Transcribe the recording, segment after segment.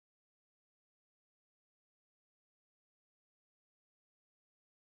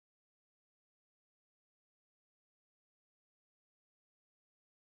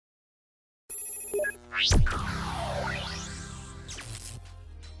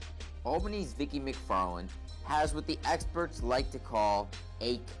Albany's Vicky McFarland has what the experts like to call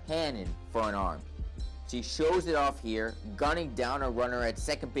a cannon for an arm. She shows it off here, gunning down a runner at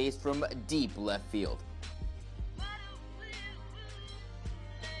second base from deep left field.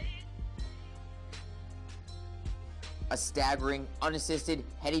 A staggering, unassisted,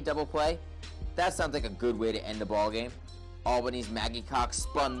 heady double play? That sounds like a good way to end the ballgame. Albany's Maggie Cox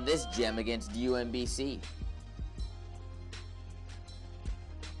spun this gem against UMBC.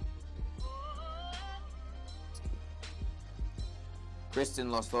 Kristen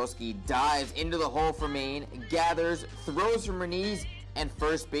Loslowski dives into the hole for Maine, gathers, throws from her knees, and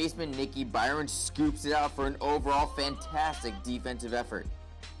first baseman Nikki Byron scoops it out for an overall fantastic defensive effort.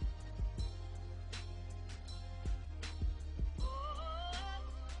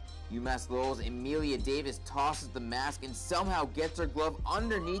 UMass Lowell's Amelia Davis tosses the mask and somehow gets her glove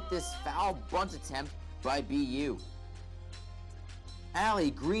underneath this foul bunt attempt by BU.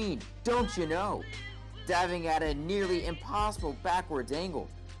 Allie Green, don't you know? Diving at a nearly impossible backwards angle,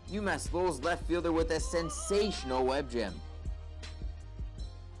 UMass Lowell's left fielder with a sensational web gem.